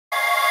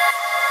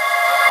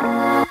Good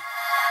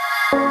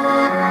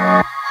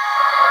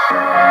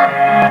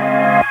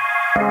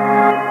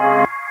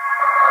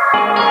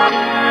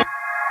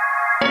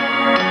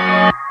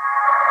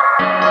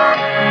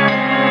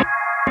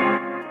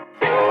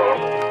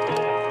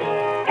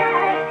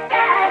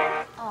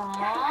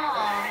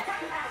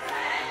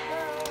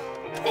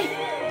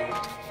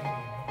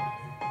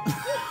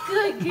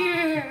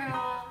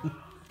girl.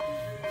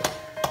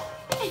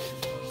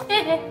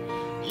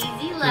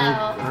 Easy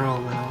low. Good girl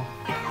now.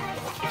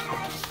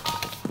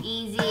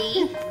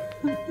 Easy.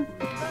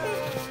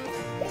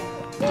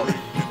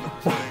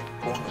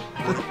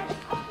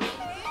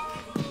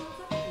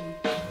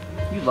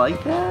 You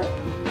like that?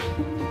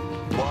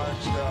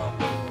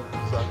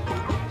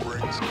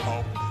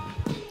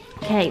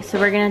 Okay, so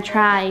we're gonna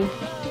try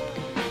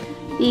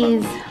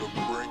these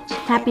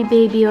Happy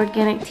Baby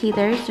organic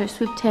teethers. They're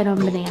sweet potato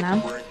and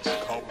banana.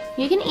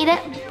 You can eat it.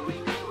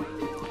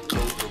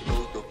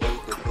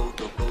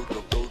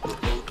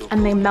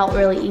 And they melt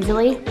really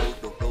easily.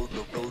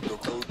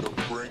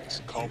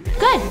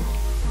 Good.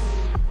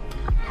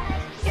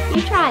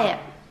 You try it.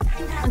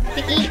 It's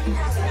to eat.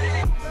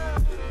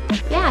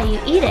 Yeah, you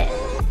eat it.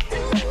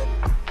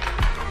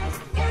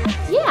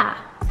 Yeah.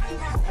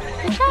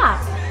 Good job.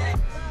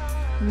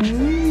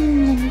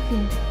 You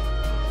can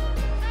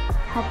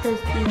help those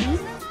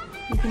teethies.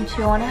 You can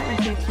chew on it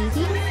with your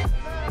teethies.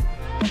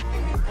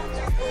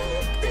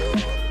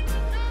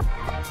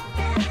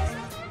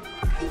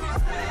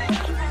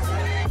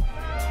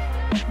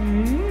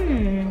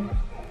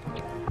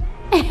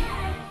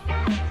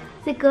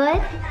 Is it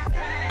good?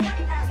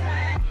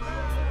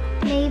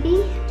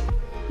 Maybe?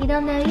 You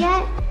don't know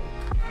yet?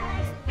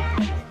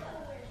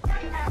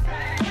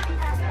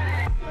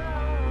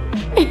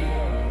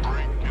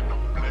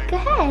 Go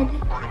ahead.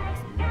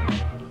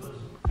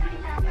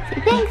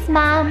 Say thanks,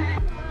 Mom.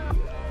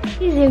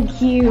 You're so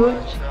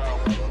cute.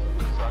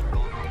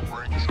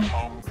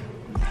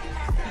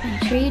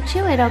 Make sure you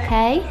chew it,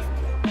 okay?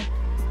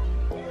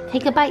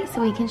 Take a bite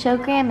so we can show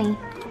Grammy.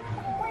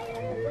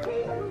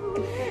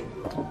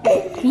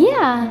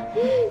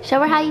 Yeah, show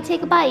her how you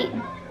take a bite.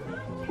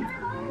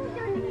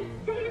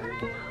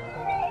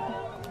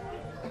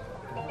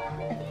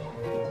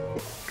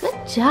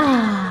 Good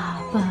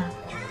job.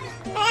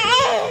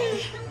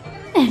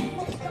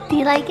 Do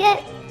you like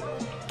it?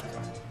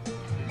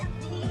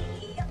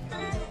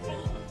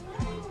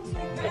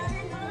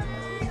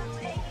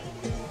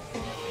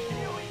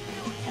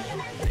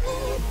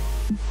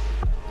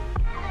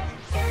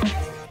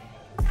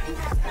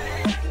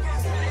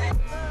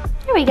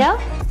 Here we go.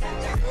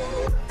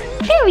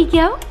 There we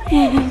go.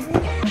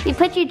 You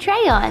put your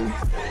tray on.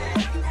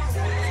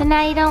 So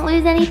now you don't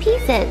lose any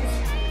pieces.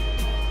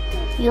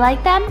 You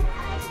like them?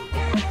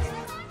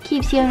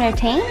 Keeps you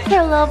entertained for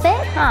a little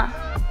bit, huh?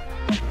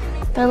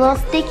 They're a little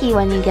sticky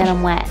when you get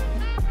them wet.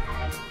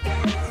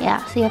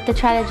 Yeah, so you have to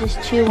try to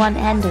just chew one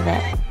end of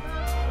it.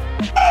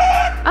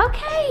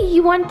 Okay,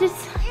 you want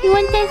this? You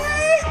want this?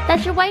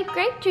 That's your white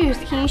grape juice.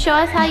 Can you show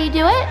us how you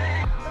do it?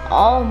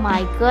 Oh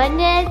my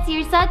goodness,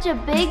 you're such a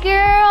big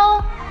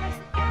girl.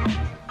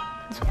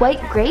 It's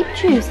white grape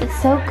juice.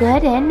 It's so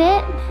good, isn't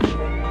it?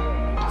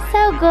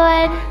 So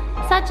good.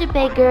 Such a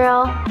big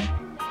girl.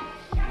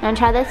 You wanna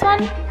try this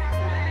one?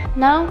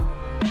 No?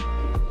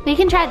 We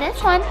can try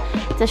this one.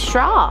 It's a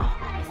straw.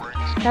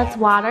 That's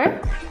water.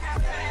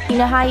 You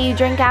know how you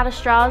drink out of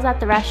straws at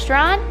the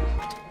restaurant?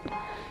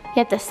 You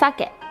have to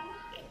suck it.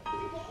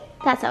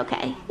 That's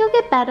okay. You'll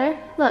get better.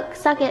 Look,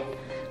 suck it.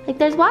 Like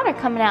there's water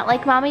coming out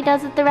like Mommy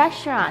does at the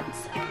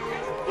restaurants.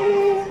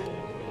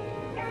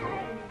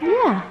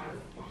 Yeah.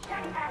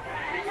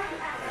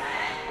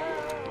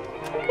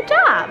 Good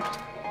job.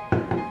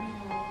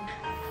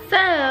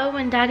 So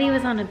when Daddy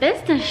was on a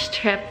business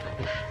trip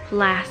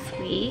last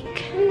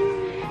week,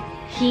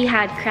 he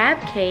had crab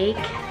cake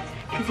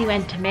because he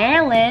went to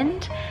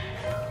Maryland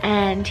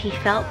and he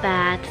felt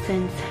bad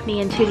since me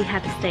and Tootie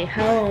had to stay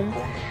home.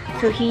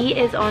 So he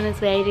is on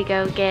his way to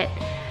go get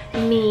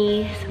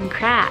me some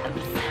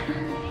crabs.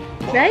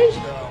 Right?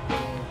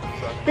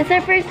 This is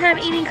our first time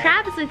eating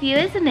crabs with you,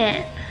 isn't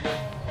it?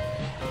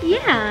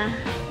 Yeah.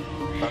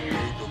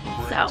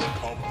 So,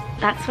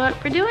 that's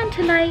what we're doing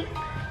tonight.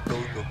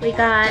 We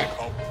got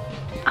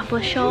a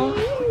bushel,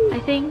 I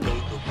think,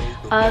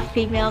 of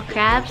female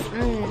crabs.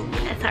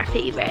 That's our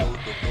favorite.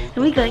 And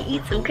we're gonna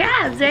eat some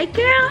crabs, right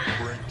girl?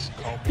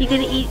 You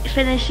gonna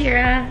finish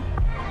your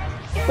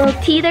little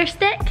teether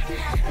stick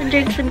and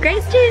drink some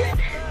grape juice?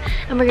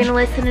 And we're gonna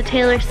listen to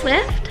Taylor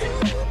Swift.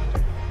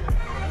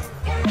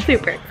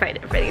 Super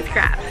excited for these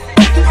crabs.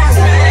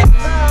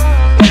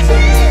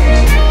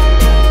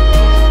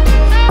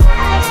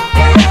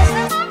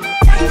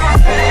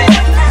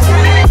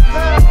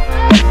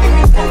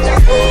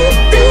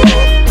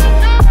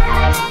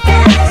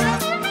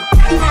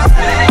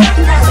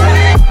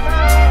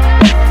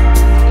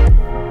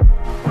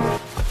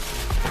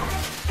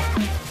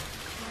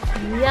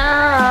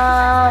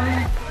 Yum!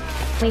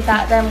 We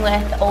got them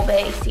with Old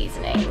Bay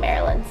seasoning,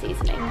 Maryland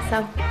seasoning,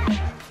 so.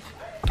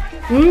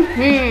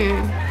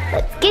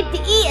 Let's get to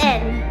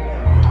eating.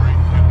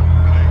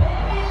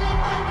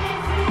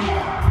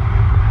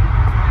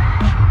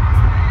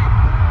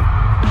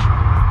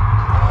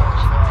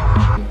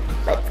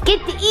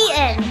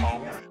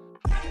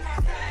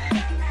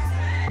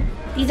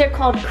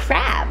 called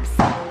crabs.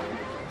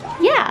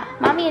 Yeah,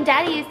 Mommy and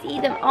Daddy used to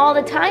eat them all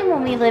the time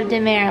when we lived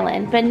in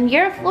Maryland. But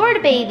you're a Florida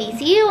baby,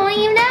 so you won't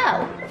even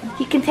know.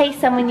 You can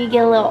taste them when you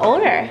get a little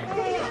older.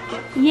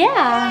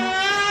 Yeah.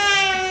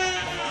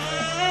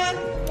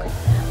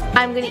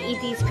 I'm gonna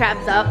eat these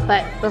crabs up,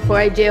 but before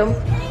I do,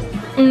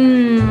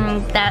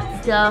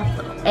 that stuff,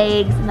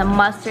 eggs, and the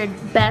mustard,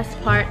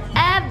 best part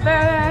ever.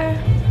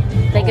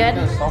 Are they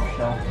good? Soft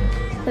shell.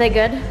 Are they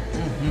good?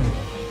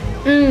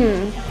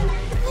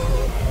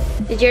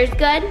 Is yours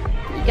good?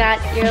 You got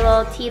your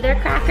little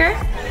teether cracker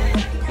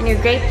and your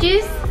grape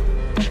juice,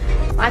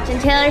 watching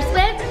Taylor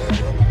Swift,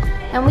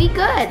 and we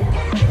good.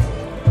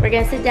 We're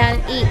gonna sit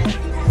down and eat.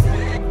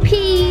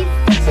 Peace.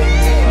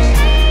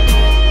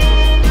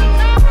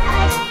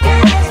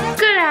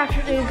 Good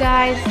afternoon,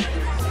 guys.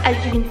 As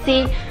you can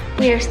see,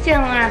 we are still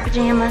in our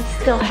pajamas,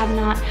 still have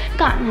not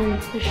gotten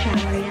into the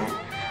shower yet.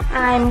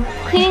 I'm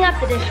cleaning up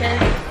the dishes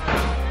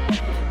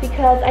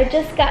because I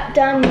just got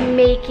done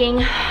making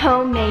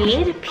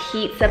homemade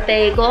pizza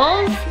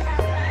bagels.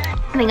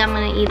 I think I'm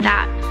gonna eat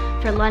that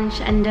for lunch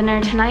and dinner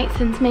tonight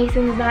since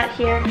Mason's not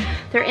here.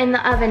 They're in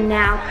the oven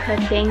now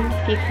cooking,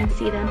 if you can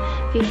see them.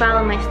 If you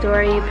follow my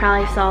story, you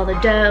probably saw the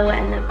dough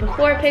and the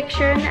before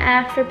picture and the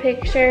after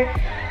picture,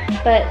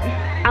 but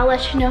I'll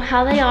let you know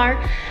how they are.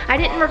 I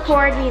didn't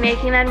record me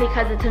making them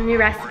because it's a new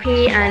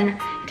recipe and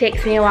it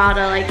takes me a while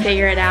to like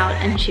figure it out,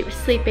 and she was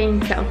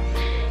sleeping, so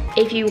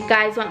if you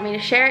guys want me to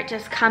share it,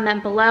 just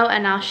comment below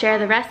and I'll share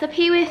the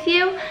recipe with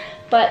you.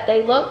 But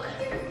they look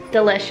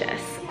delicious,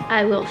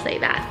 I will say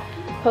that.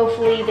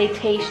 Hopefully they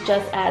taste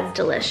just as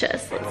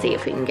delicious. Let's see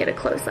if we can get a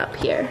close up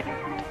here.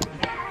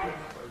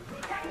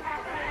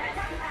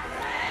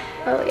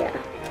 Oh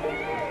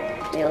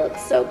yeah, they look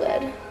so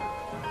good.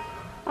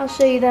 I'll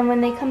show you them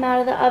when they come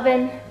out of the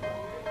oven,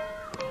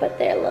 but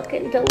they're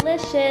looking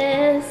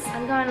delicious.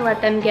 I'm going to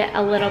let them get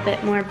a little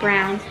bit more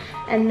brown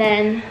and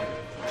then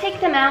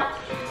take them out.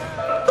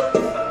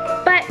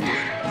 But,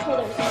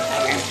 hold on,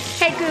 timer.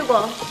 Hey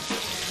Google,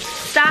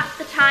 stop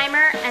the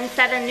timer and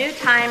set a new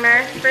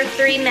timer for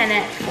 3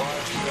 minutes.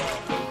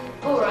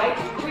 All right,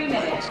 3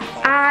 minutes.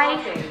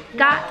 I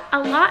got a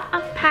lot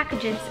of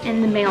packages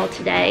in the mail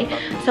today.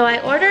 So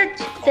I ordered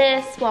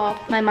this, well,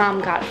 my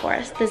mom got it for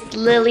us, this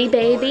Lily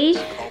Baby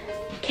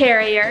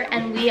carrier,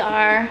 and we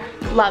are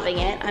loving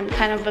it. I'm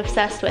kind of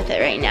obsessed with it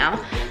right now.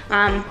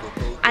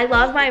 I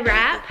love my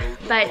wrap,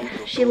 but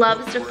she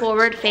loves to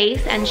forward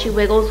face and she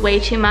wiggles way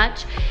too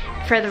much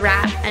for the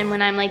wrap, and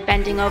when I'm like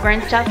bending over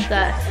and stuff,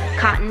 the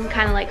cotton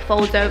kind of like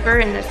folds over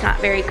and it's not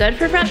very good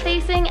for front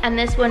facing, and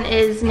this one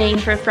is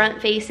made for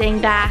front facing,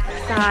 back,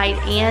 side,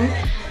 and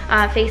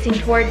facing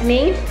towards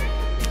me.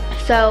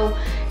 So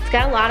it's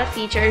got a lot of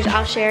features.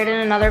 I'll share it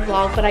in another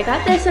vlog, but I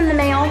got this in the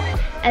mail,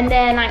 and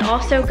then I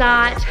also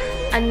got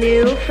a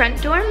new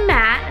front door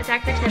mat, a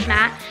decorative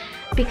mat,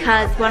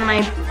 because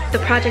the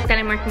project that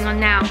I'm working on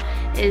now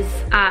is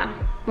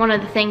one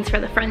of the things for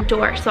the front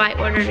door. So I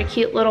ordered a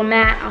cute little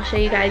mat. I'll show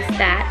you guys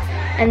that.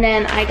 And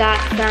then I got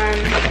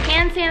some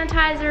hand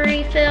sanitizer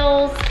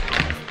refills.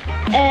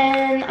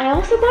 And I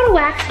also bought a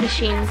wax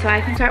machine so I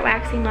can start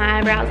waxing my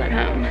eyebrows at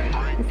home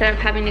instead of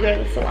having to go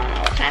to the salon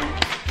all the time.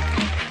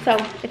 So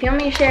if you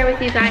want me to share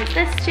with you guys,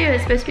 this too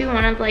is supposed to be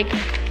one of like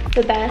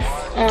the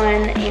best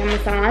on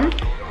Amazon.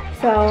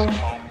 So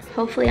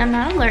hopefully I'm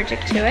not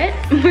allergic to it.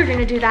 We're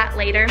gonna do that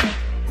later.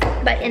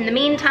 But in the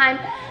meantime,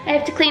 I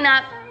have to clean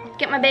up,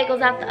 get my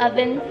bagels out the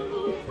oven,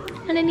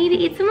 and I need to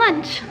eat some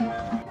lunch.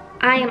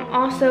 I am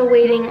also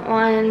waiting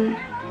on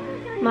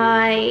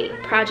my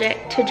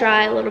project to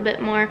dry a little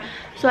bit more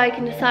so I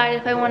can decide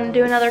if I want to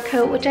do another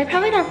coat, which I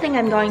probably don't think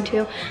I'm going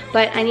to,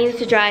 but I need it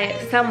to dry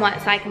it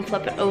somewhat so I can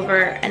flip it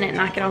over and it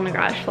not get on the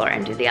garage floor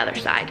and do the other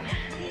side.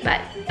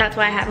 But that's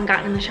why I haven't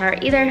gotten in the shower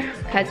either,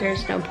 because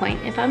there's no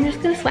point if I'm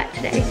just gonna sweat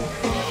today.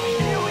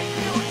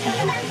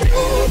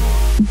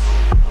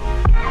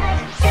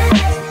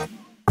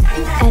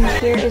 And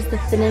here is the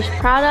finished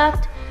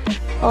product.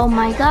 Oh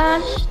my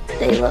gosh,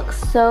 they look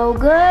so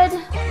good.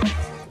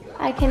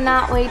 I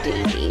cannot wait to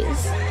eat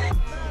these.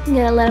 I'm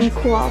gonna let them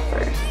cool off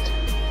first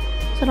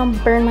so I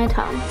don't burn my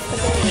tongue.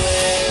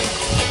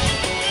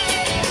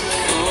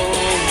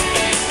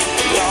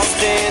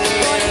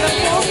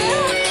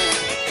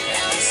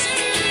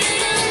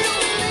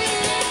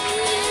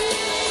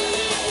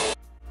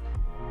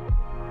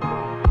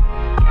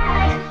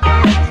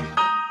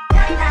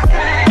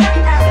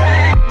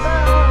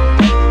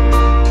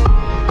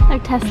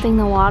 Testing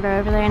the water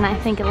over there, and I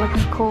think it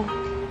looks cool.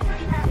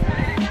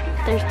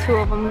 There's 2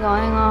 of them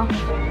going off.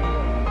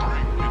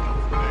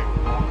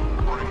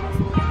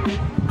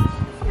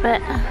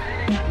 But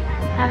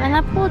having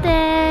a pool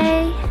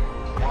day.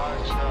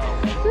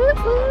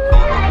 Woo-hoo.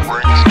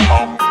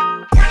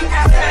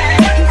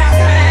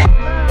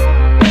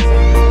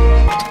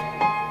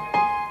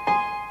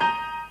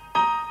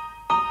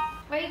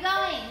 Where are you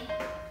going?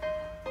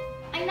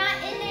 I'm not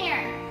in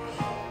there.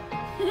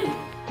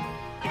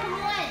 Come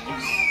on.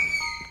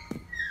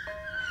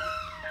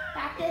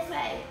 Back this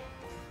way.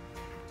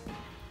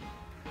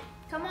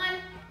 Come on.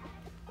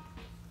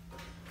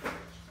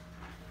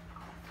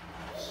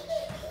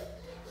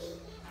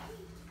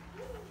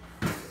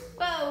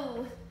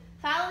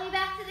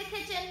 the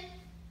kitchen.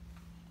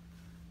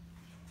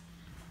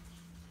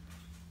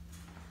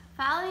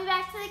 Follow me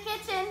back to the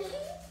kitchen.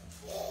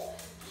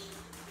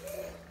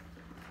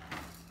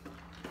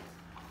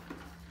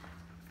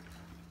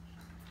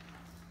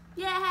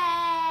 Yay!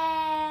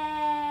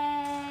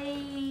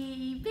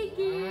 Big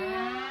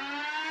girl.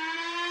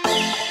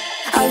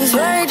 I was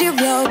worried you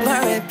blow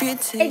my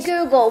reputation. Hey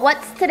Google,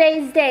 what's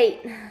today's date?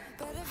 It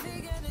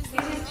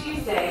is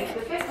Tuesday, the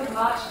 5th of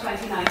March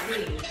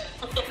 2019.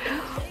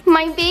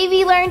 My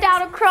baby learned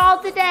how to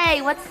crawl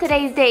today. What's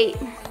today's date?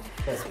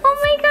 Oh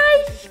my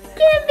gosh, get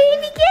it,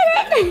 baby,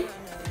 get it!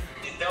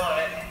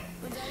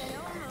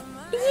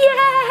 Yay!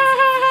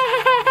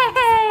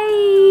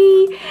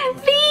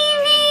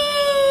 Baby!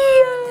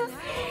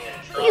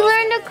 You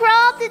learned to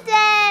crawl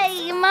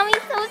today.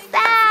 Mommy's so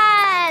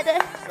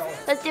sad.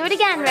 Let's do it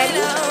again, ready?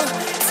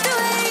 It's the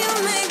way you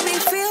make me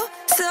feel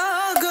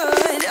so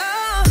good.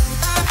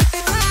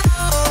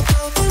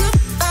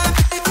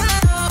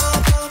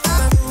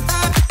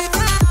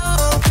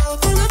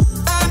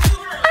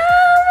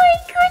 Oh my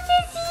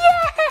goodness, yay!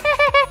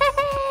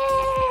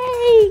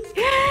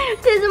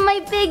 This is my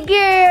big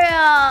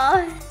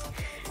girl.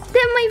 That's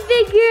my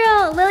big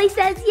girl. Lily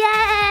says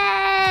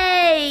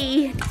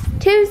yay!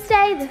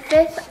 Tuesday, the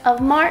 5th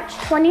of March,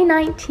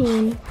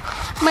 2019.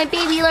 My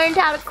baby learned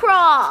how to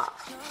crawl.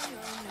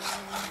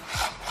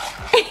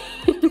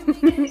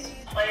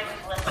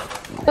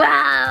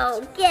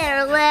 Wow, get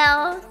her,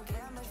 Lil.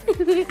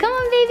 Come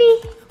on,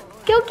 baby.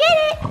 Go get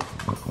it.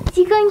 Is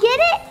you gonna get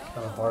it?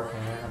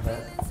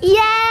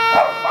 Yay!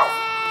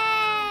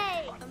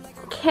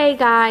 Okay,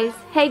 guys.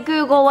 Hey,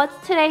 Google, what's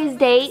today's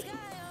date?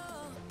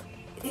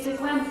 It is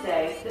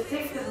Wednesday, the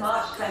 6th of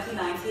March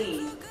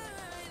 2019.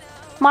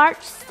 March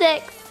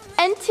 6th.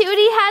 And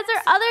Tootie has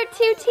her other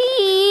 2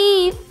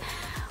 teeth.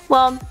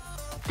 Well,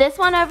 this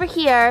one over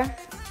here,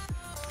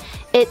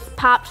 it's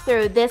popped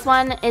through. This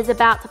one is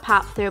about to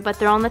pop through, but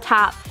they're on the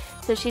top.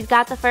 So she's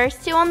got the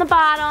first 2 on the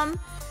bottom.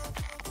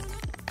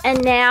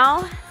 And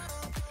now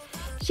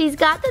she's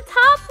got the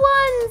top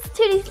ones.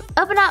 Tootie,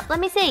 open up, let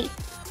me see.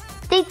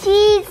 Say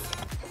cheese.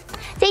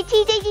 Say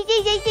cheese, say cheese, say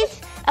cheese, say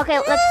cheese. Okay,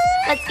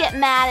 let's get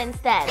mad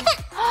instead.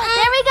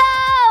 There we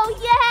go,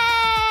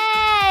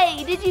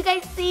 yay! Did you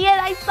guys see it?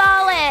 I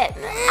saw it.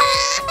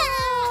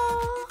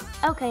 Oh.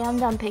 Okay, I'm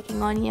done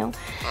picking on you.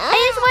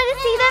 I just want to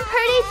see them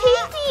pretty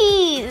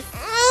teethies.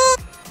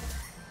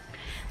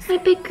 My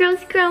big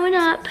girl's growing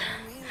up.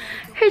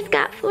 Her's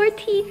got 4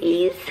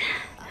 teethies.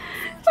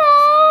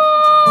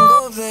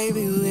 Oh,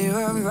 baby, we're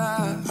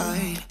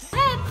alright.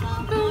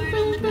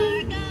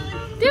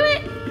 Do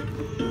it.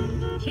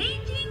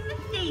 Changing the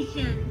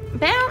station.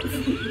 Bounce.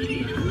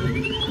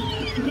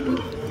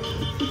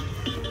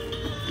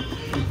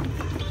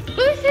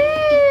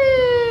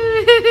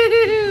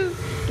 Woohoo!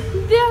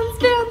 Bounce,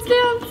 bounce,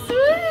 bounce. Woo!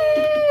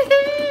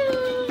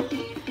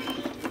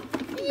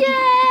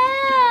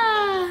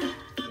 Yeah!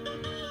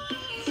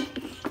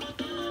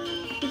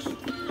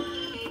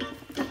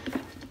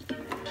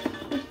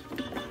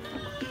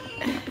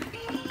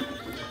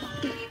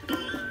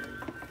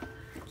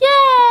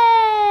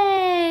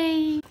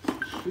 Yay!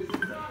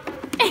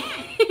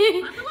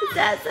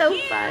 That's so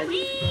fun.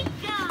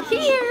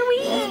 Here we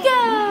go.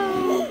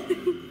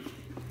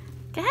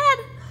 Go ahead.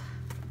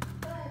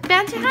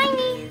 Bounce your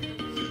hiney.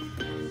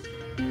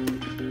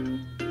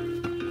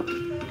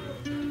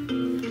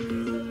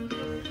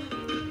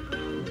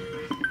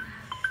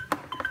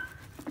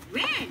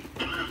 Red.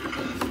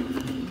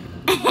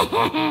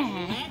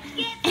 Let's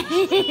get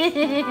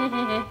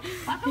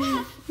buckle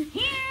up.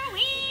 Here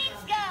we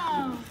go.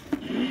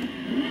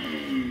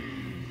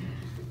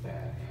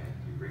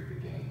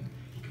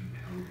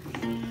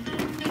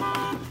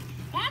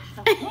 That's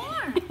the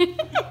horn.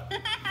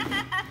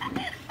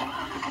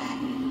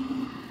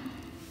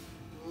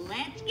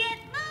 Let's get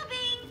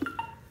moving.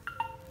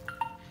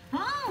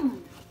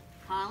 Home.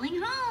 Calling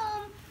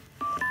home.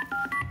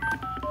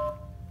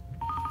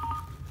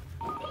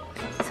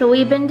 So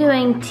we've been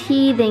doing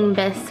teething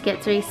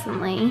biscuits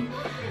recently,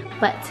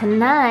 but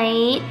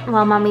tonight,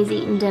 while Mommy's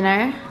eating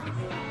dinner,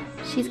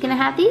 she's gonna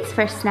have these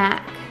for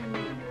snack.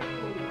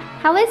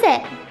 How is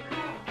it?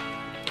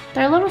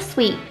 They're a little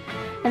sweet,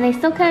 and they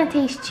still kind of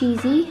taste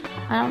cheesy.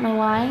 I don't know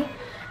why,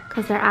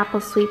 because they're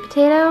apple sweet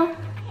potato.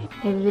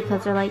 Maybe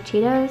because they're like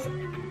Cheetos.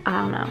 I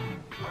don't know.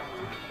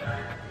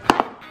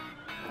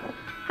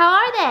 How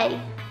are they?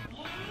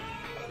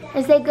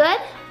 Is they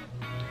good?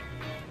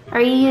 Are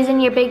you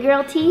using your big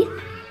girl teeth?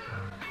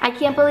 I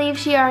can't believe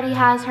she already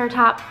has her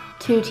top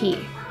 2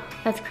 teeth.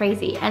 That's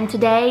crazy. And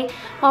today,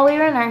 while we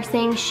were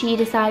nursing, she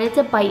decided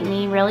to bite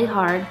me really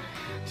hard.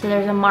 So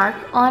there's a mark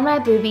on my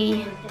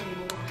boobie.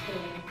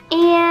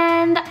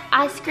 And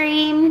I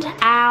screamed,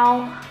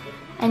 ow.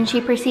 And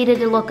she proceeded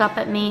to look up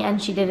at me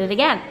and she did it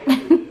again.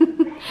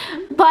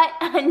 But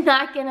I'm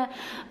not gonna,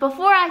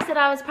 before I said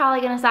I was probably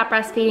gonna stop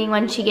breastfeeding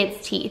when she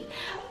gets teeth.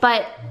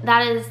 But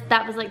that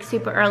was like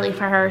super early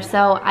for her,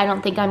 so I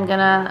don't think I'm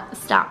gonna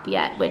stop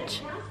yet,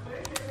 which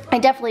I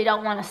definitely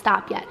don't wanna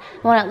stop yet.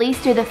 I wanna at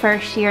least do the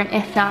first year, and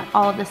if not,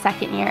 all of the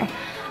second year.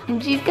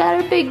 And she's got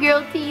her big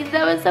girl teeth.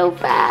 That was so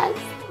fast.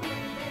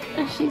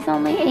 And she's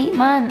only 8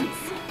 months.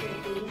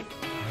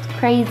 It's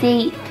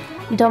crazy.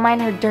 Don't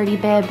mind her dirty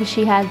bib.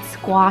 She had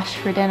squash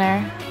for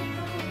dinner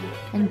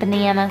and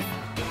bananas.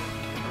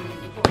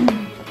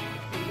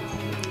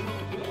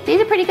 These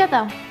are pretty good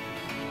though.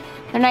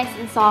 They're nice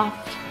and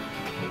soft.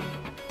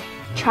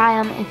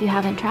 Try them if you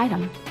haven't tried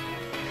them.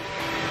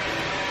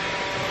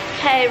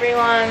 Hey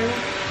everyone.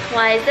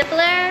 Why is it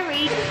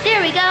blurry?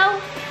 There we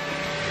go.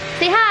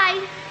 Say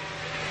hi.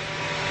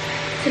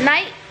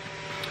 Tonight,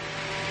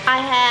 I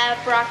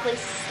have broccoli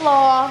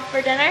slaw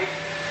for dinner.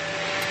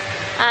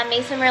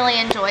 Mason really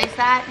enjoys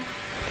that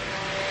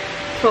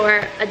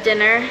for a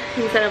dinner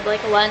instead of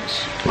like a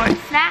lunch or a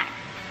snack.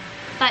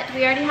 But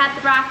we already had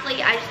the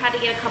broccoli. I just had to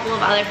get a couple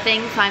of other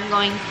things, so I'm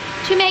going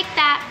to make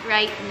that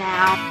right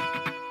now.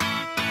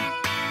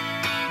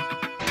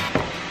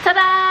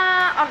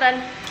 Ta-da! All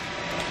done.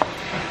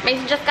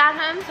 Mason just got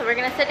home, so we're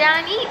gonna sit down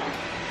and eat.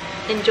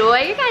 Enjoy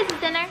your guys'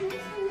 dinner.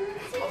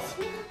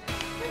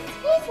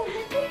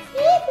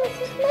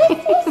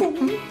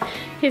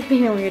 He's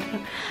being a weird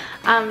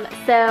one.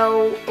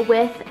 So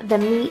with the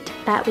meat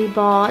that we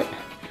bought,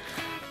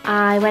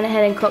 I went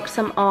ahead and cooked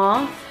some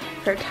off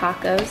for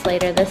tacos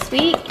later this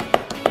week.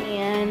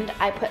 And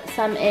I put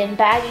some in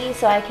baggies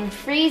so I can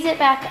freeze it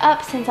back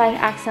up since I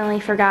accidentally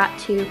forgot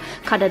to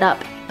cut it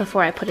up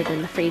before I put it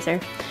in the freezer.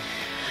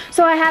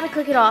 So I had to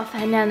cook it off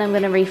and then I'm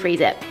gonna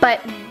refreeze it.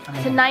 But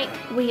tonight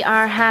we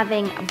are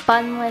having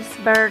bunless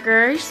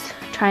burgers,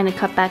 trying to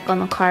cut back on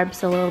the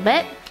carbs a little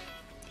bit.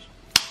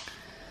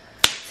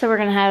 So we're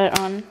gonna have it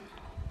on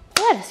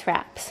lettuce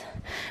wraps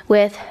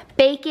with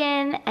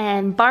bacon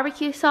and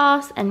barbecue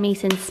sauce and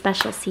Mason's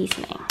special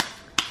seasoning.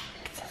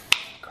 It's a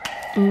secret.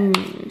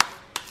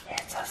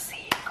 It's a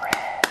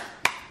secret.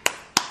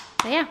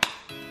 So yeah,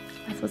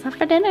 that's what's up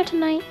for dinner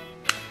tonight.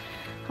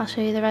 I'll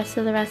show you the rest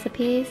of the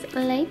recipes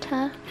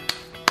later.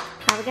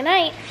 Have a good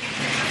night.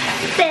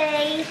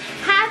 Say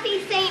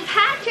happy St.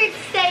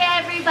 Patrick's Day,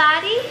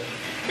 everybody.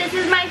 This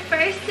is my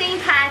first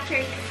St.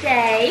 Patrick's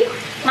Day.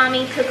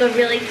 Mommy took a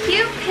really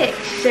cute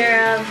picture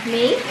of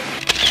me.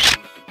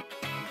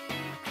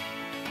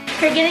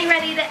 We're getting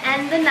ready to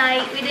end the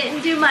night. We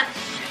didn't do much,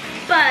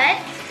 but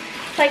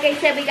like I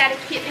said, we got a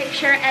cute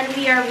picture and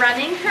we are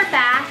running her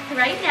bath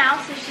right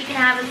now so she can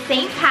have a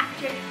St.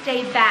 Patrick's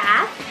Day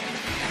bath.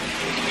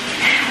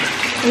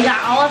 We got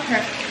all of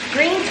her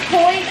green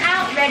toys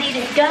out, ready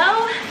to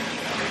go.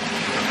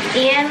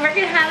 And we're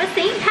gonna have a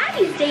St.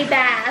 Patty's Day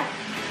bath.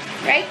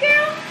 Right,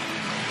 girl?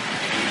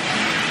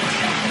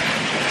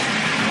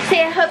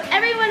 Say, I hope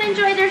everyone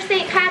enjoyed their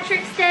St.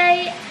 Patrick's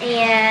Day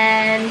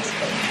and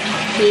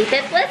keep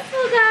it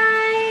blissful,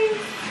 guys.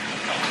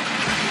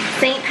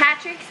 St.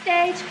 Patrick's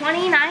Day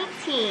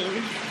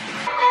 2019.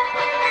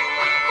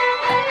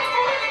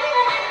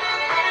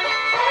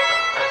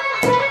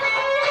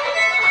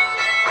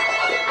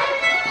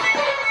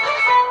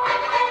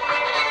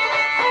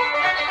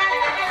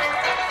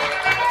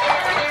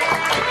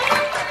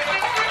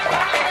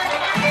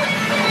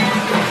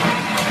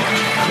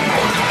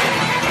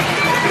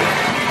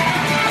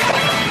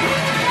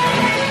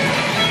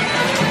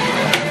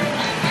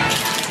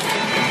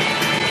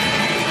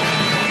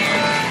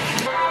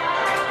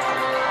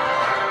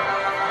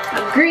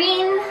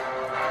 Green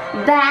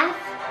bath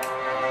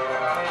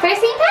for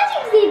St.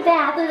 Patrick's Day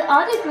bath with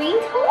all the green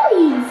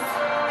toys.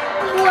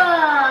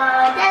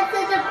 Whoa, that's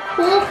such a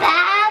cool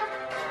bath.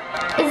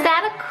 Is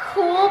that a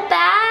cool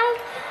bath?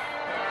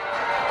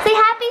 Say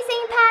happy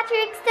St.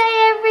 Patrick's Day,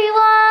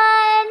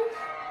 everyone.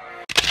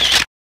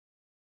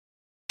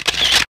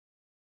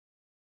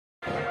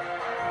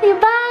 Say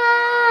bye.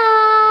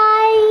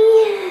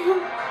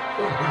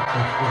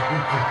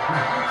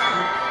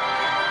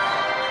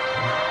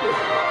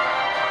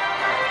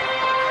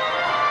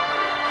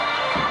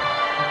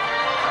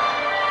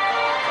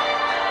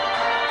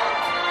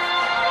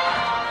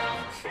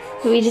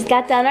 We just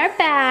got done our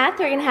bath.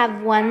 We're gonna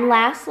have one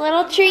last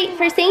little treat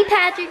for St.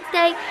 Patrick's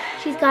Day.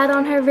 She's got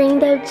on her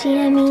rainbow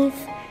jammies.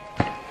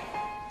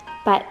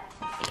 But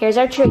here's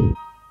our treat.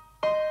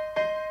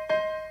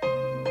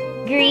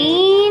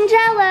 Green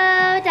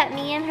Jell-O that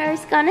me and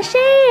her's gonna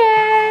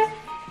share.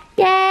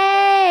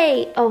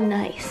 Yay! Oh,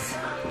 nice.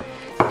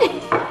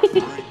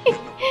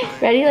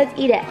 Ready? Let's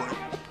eat it.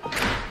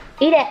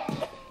 Eat it.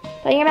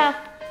 Put it in your mouth.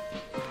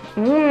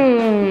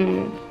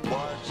 Mmm.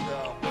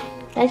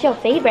 That's your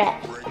favorite.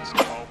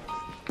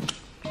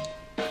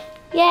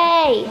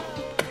 Yay!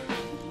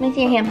 Let me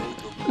see your hand.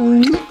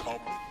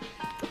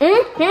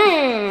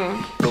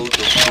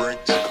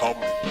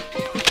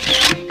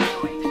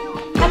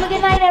 Have a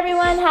good night,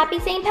 everyone. Happy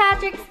St.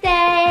 Patrick's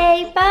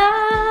Day.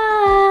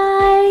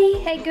 Bye.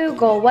 Hey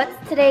Google, what's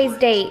today's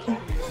date?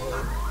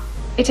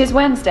 It is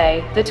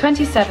Wednesday, the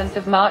 27th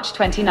of March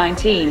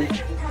 2019.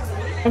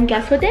 And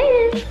guess what day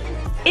it is?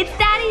 It's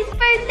Daddy's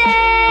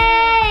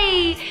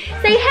birthday!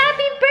 Say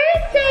happy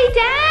birthday,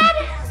 Dad!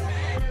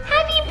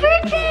 Happy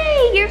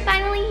birthday! You're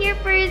finally here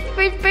for his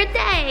first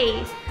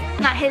birthday.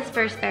 Not his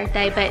first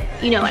birthday, but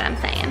you know what I'm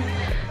saying.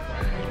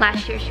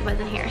 Last year she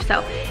wasn't here,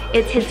 so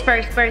it's his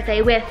first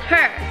birthday with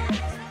her.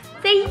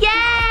 Say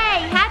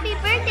yay! Happy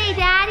birthday,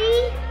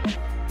 Daddy!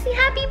 Say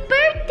happy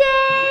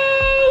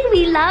birthday!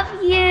 We love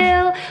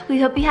you. We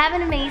hope you have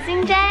an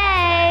amazing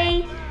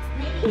day.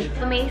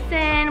 So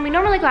Mason, we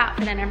normally go out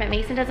for dinner, but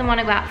Mason doesn't want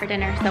to go out for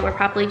dinner, so we're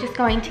probably just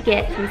going to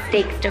get some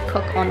steaks to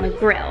cook on the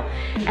grill.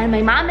 And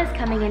my mom is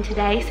coming in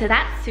today, so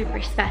that's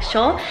super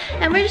special.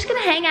 And we're just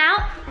gonna hang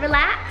out,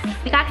 relax.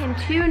 We got him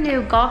 2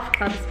 new golf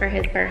clubs for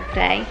his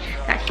birthday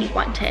that he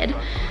wanted.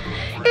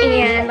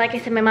 And like I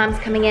said, my mom's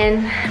coming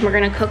in. We're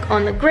gonna cook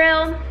on the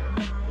grill.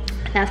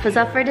 That's what's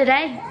up for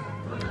today.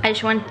 I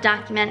just wanted to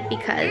document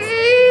because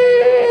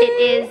it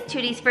is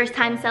Tootie's first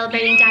time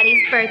celebrating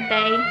Daddy's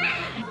birthday.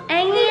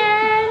 And we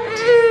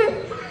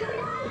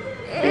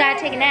gotta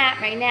take a nap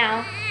right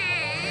now.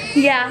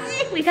 Yeah,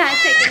 we gotta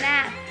take a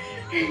nap.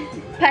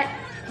 But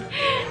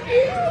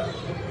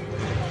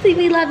see,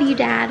 we love you,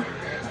 Dad.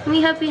 And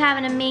we hope you have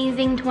an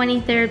amazing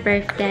 23rd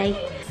birthday.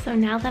 So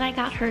now that I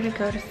got her to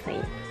go to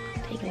sleep,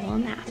 take a little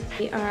nap.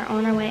 We are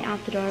on our way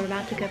out the door. We're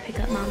about to go pick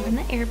up Mom from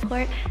the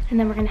airport, and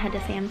then we're gonna head to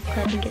Sam's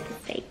Club and get the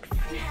steaks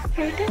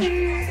for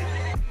dinner.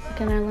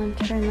 Look at our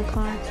lunch are in the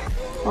car.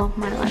 Well,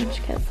 my lunch,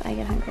 because I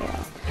get hungry a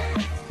lot.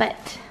 But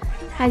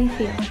how do you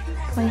feel?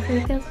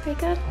 23 feels pretty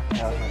good?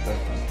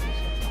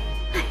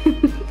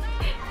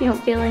 You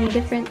don't feel any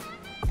different?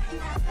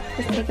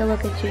 Just take a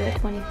look at you at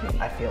 23.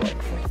 I feel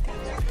like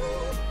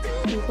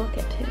 50. You look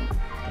at 2.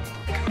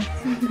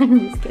 I'm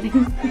just kidding.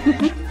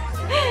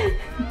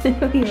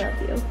 We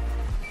love you.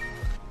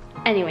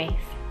 Anyways,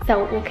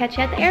 so we'll catch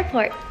you at the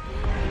airport.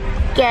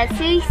 Guess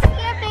who's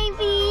here,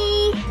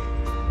 baby?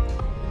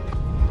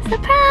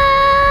 Surprise!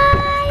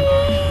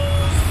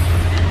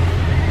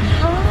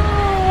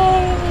 Hi!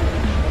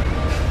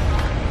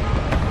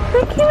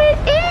 Look who it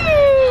is!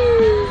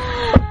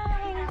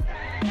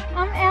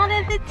 I'm out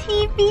of the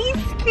TV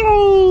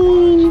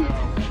screen.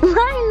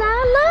 Lila,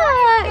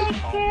 look!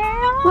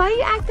 Girl. Why are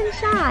you acting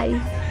shy?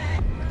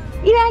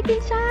 You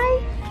acting shy?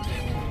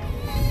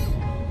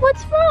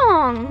 What's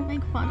wrong? Don't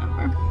make fun of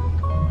her.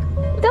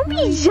 Don't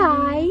be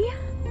shy.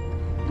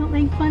 Don't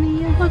make fun of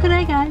you. Look what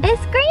I got.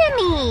 It's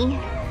Grammy.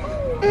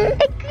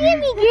 It's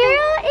Grammy,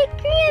 girl. It's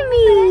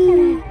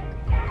Grammy.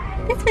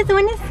 This was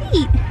on the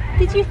seat.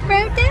 Did you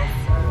throw this?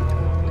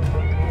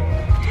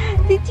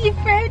 Did you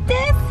throw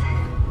this?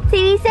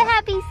 Sadie said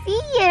happy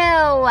see you.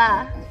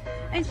 Are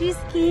you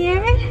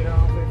scared?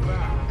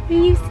 Are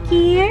you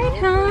scared,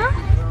 huh?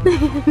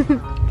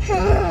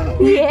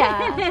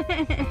 Yeah.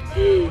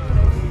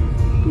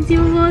 Is you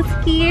a little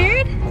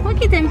scared?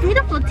 Look at them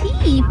beautiful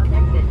teeth.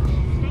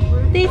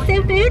 They're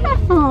so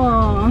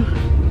beautiful.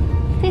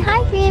 Say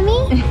hi,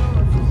 Grammy.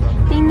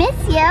 We miss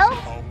you.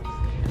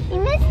 We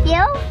miss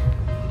you.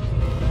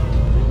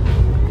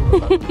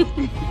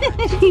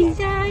 She's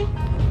shy.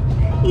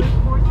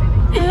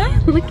 Huh?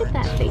 Look at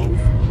that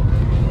face.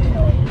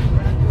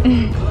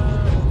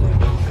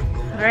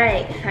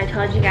 Alright, so I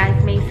told you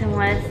guys Mason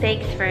wanted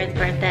steaks for his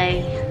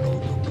birthday.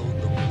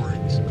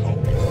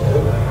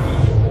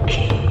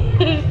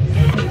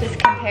 Just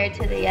compared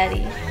to the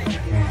Yeti.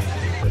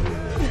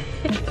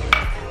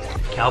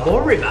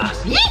 Cowboy ribeyes.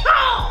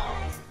 Yeehaw!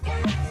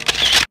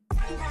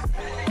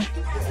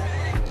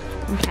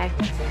 Okay,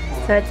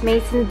 so it's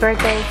Mason's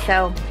birthday,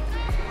 so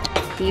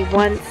he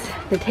wants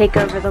to take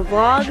over the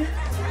vlog,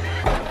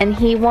 and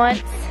he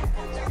wants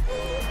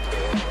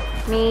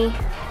me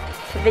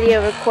to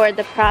video record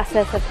the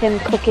process of him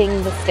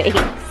cooking the steaks.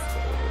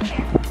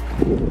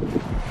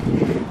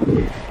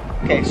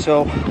 Okay,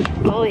 so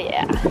Oh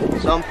yeah.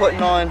 So I'm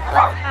putting on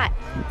Hot.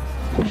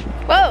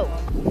 Whoa!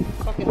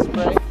 cooking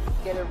spray.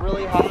 Get it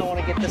really hot. I want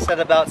to get this at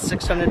about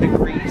 600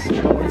 degrees.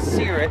 I want to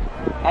sear it.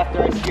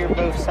 After I sear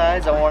both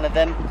sides, I want to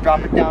then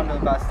drop it down to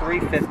about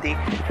 350.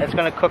 It's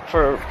going to cook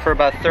for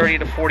about 30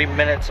 to 40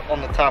 minutes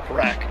on the top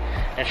rack.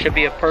 And it should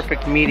be a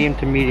perfect medium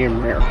to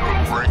medium rare.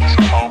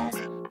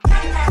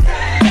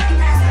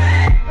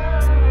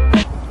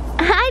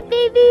 Hi,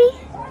 baby.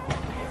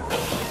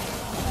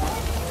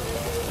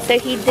 So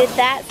he did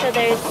that, so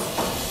there's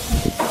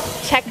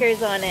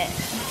checkers on it.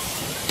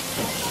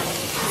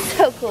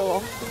 So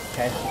cool.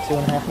 Okay,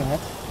 2.5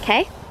 minutes.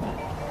 Okay.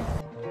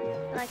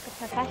 Like a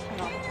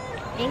professional.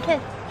 Ain't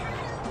it?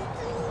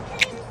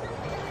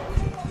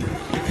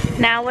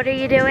 Now what are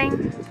you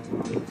doing?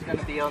 It's going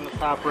to be on the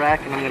top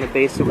rack, and I'm going to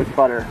baste it with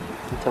butter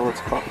until it's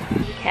cooked.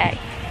 Okay.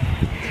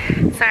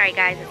 Sorry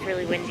guys, it's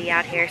really windy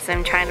out here, so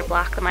I'm trying to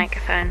block the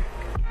microphone.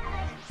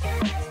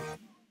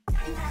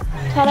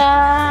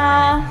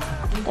 Ta-da!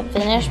 The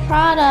finished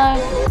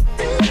product.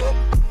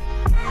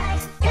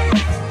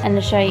 And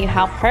to show you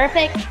how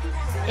perfect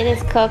it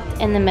is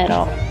cooked in the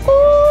middle.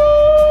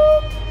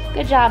 Ooh,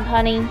 good job,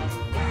 honey.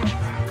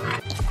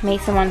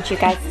 Mason wants you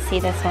guys to see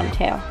this one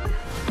too.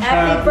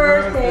 Happy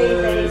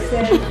birthday,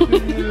 Mason.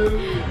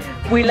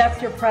 We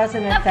left your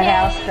present at the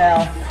house,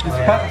 Belle. It's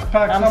packed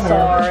I'm somewhere.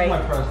 sorry. This is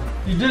my present.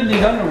 You didn't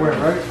need underwear,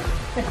 right?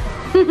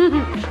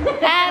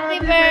 Happy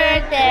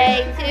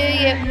birthday to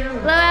you.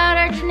 Blow out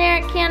our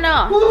generic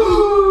candle.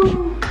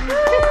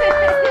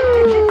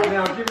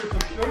 Now give her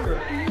some sugar.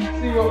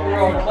 See, what we're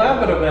all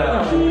clapping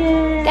about.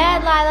 Good,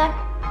 Lila.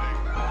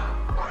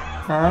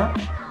 Huh?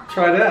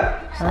 Try that.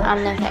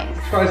 No thanks.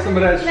 Try some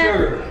of that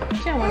sugar.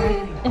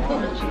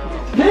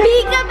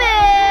 Peekaboo!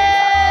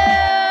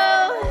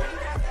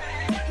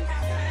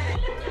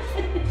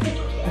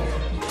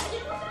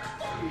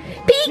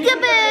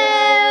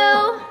 Peekaboo!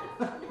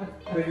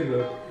 Look at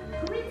that.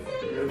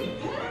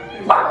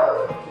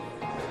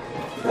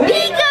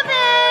 Peekaboo!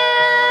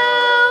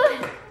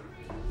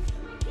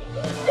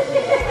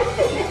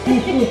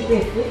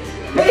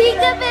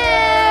 Peekaboo!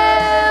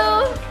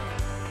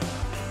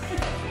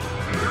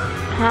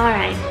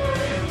 Alright,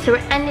 so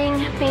we're ending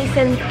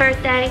Mason's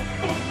birthday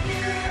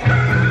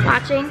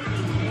watching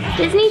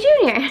Disney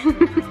Junior.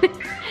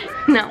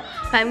 No,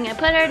 but I'm gonna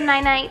put her to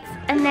night-nights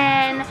and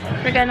then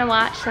we're gonna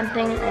watch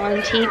something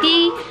on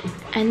TV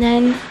and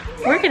then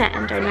we're gonna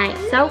end our night.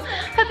 So,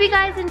 hope you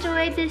guys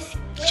enjoyed this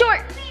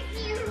short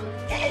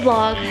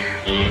vlog.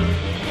 And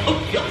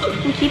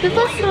keep it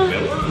blissful.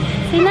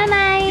 Say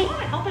night-night.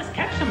 Help us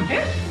catch some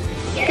fish.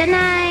 Good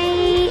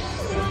night.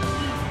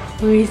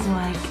 Where's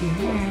my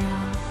girl?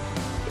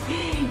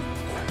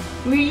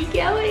 Where you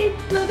going,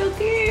 little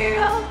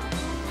girl?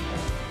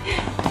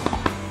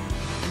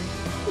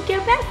 Go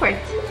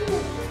backwards.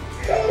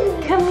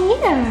 Come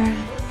here.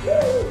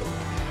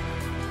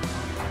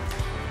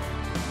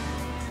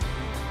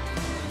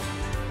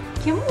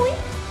 Come on.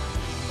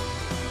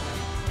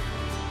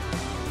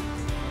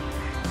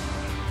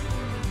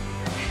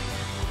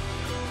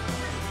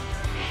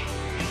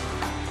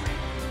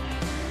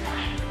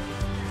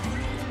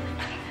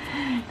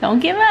 Don't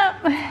give up.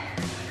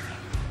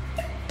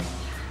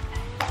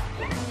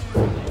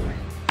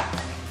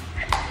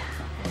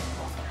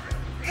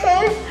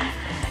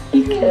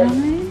 You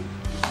coming?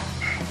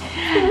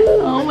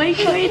 Oh my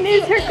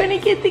goodness, we're gonna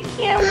get the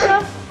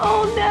camera.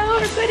 Oh no,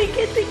 we're gonna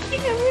get the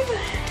camera.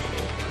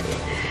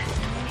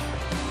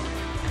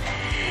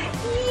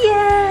 Yay!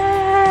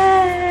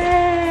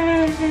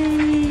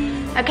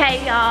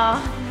 Okay,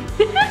 y'all.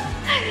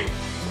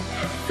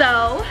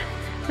 So,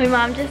 my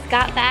mom just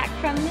got back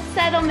from the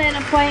settlement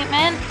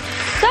appointment.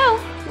 So,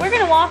 we're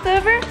gonna walk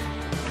over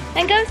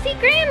and go see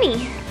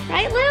Grammy.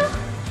 Right, Lou?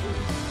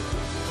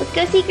 Let's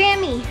go see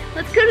Grammy.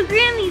 Let's go to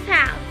Grammy's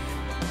house.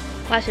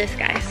 Watch this,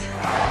 guys.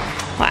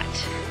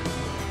 Watch.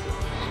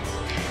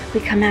 We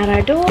come out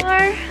our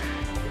door.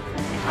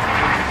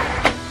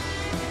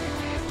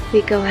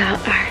 We go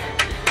out our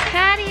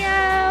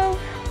patio.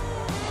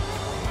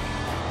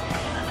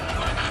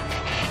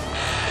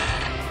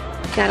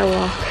 Gotta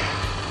walk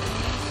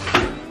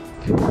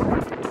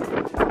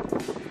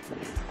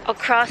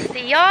across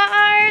the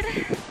yard.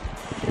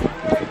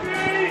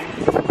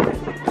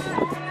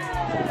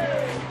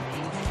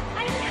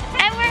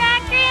 And we're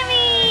at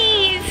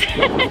Grammy's.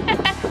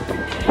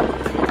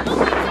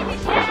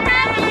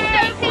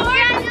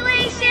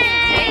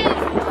 Congratulations!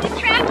 We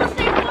traveled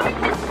so far to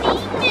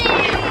see me.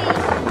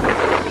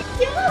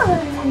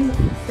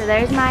 So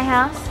there's my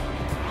house,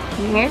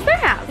 and here's their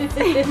house.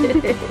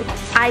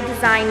 I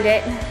designed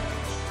it.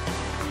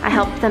 I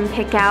helped them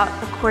pick out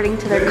according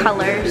to their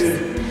colors.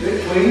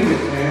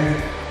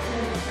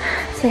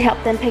 So I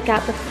helped them pick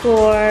out the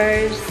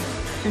floors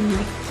and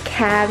the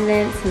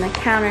cabinets and the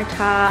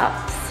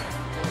countertops.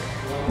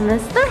 And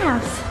this is their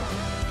house.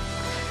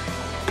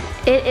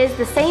 It is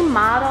the same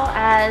model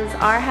as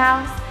our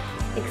house,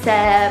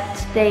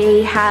 except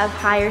they have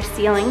higher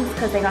ceilings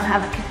because they don't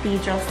have a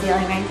cathedral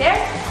ceiling right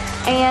there.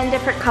 And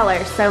different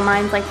colors. So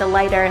mine's like the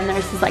lighter and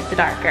theirs is like the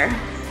darker.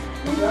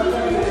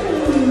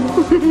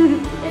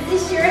 Is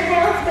this your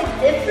house but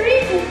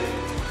different?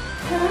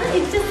 Huh?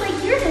 It's just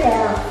like your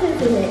house,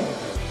 isn't it?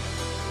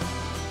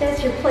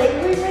 That's your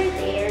playroom right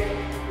there.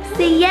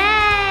 Say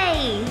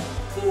yay!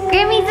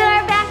 Grammy's in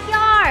our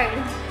backyard.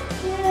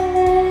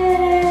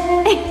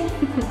 Yay!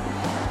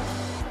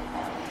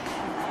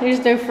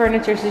 There's no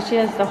furniture, so she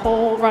has the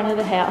whole run of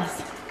the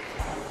house.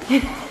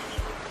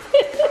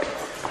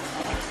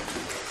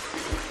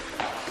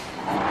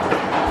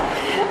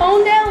 Oh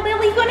no,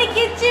 Lily's gonna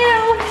get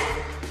you!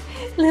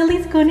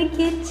 Lily's gonna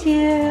get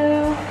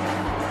you.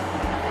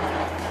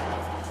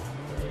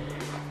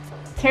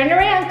 Turn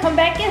around, come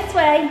back this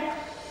way.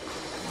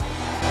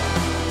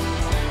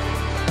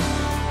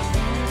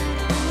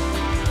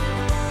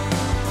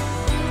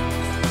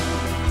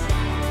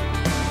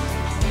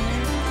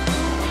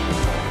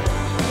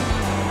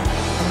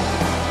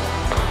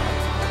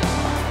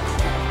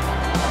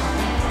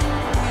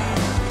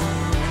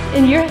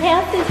 And your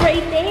house is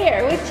right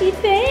there. What you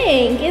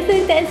think?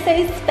 Isn't that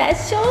so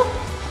special?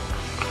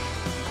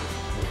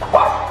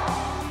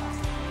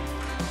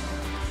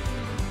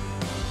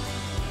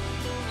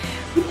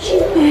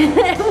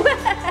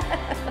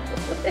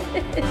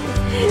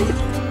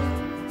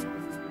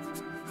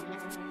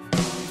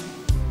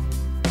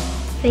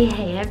 Say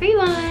hey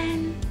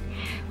everyone.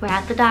 We're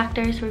at the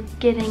doctor's. We're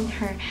getting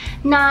her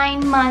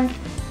 9-month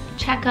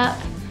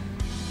checkup.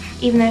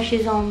 Even though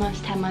she's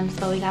almost 10 months,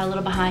 but we got a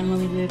little behind when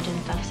we moved and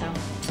stuff, so.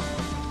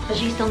 But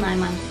she's still 9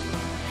 months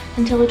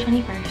until the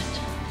 21st.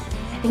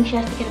 I think she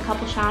has to get a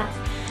couple shots.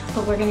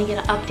 but we're gonna get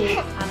an update,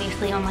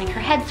 obviously, on like her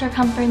head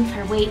circumference,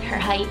 her weight, her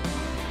height.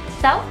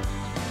 So,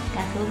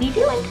 that's what we'll be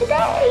doing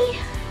today.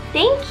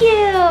 Thank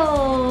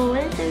you,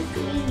 that's so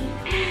sweet.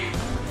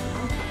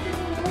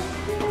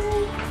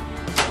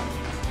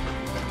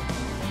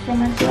 See how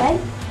much leg?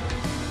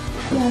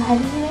 See how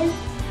heavy it is?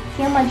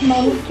 See how much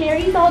mommy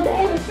carries all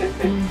day?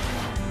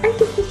 I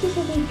think this is a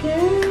big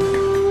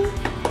girl.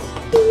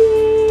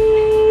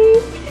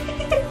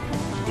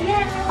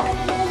 Yeah.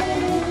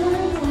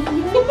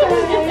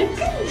 Good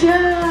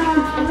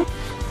job.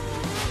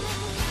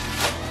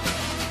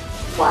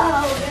 Whoa,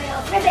 girl.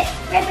 Rip it,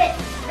 rip it,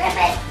 rip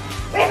it,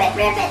 rip it,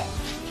 rip it.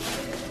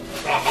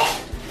 Rip it.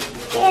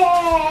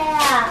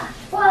 Yeah.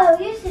 Whoa,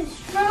 you're so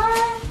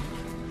strong.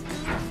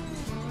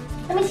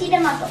 Let me see the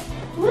muscles.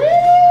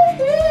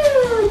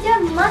 Woohoo! Your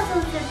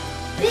muscles are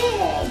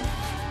big.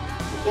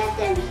 You got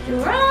them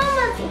strong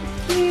muscles,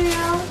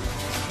 girl.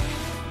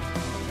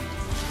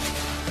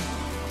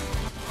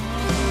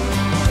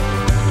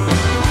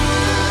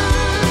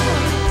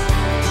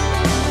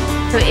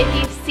 So if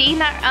you've seen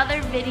our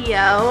other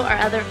video, our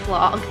other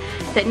vlog,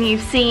 then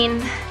you've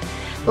seen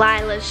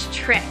Lila's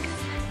tricks.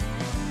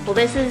 Well,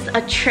 this is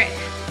a trick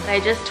that I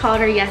just taught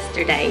her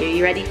yesterday. Are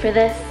you ready for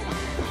this?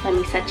 Let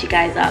me set you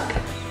guys up.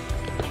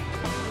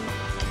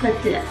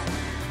 Let's do this.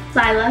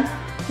 Lila,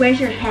 where's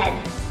your head?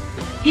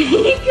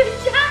 Good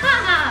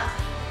job!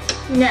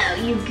 No,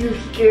 you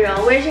goofy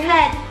girl. Where's your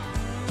head?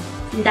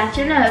 That's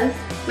your nose.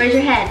 Where's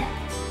your head?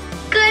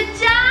 Good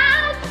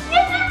job!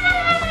 Yay!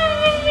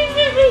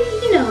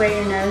 You know where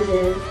your nose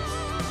is.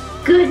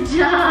 Good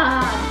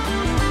job!